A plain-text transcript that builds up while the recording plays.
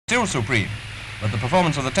still supreme, but the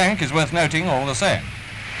performance of the tank is worth noting all the same.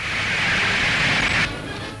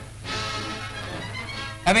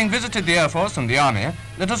 Having visited the Air Force and the Army,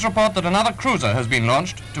 let us report that another cruiser has been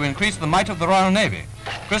launched to increase the might of the Royal Navy.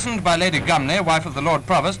 Christened by Lady Gumney, wife of the Lord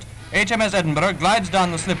Provost, HMS Edinburgh glides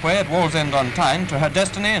down the slipway at Wallsend on Tyne to her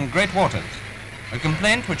destiny in great waters. A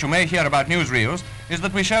complaint which you may hear about newsreels is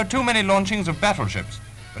that we show too many launchings of battleships,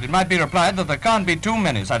 but it might be replied that there can't be too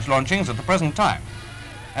many such launchings at the present time.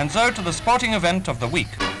 And so to the sporting event of the week.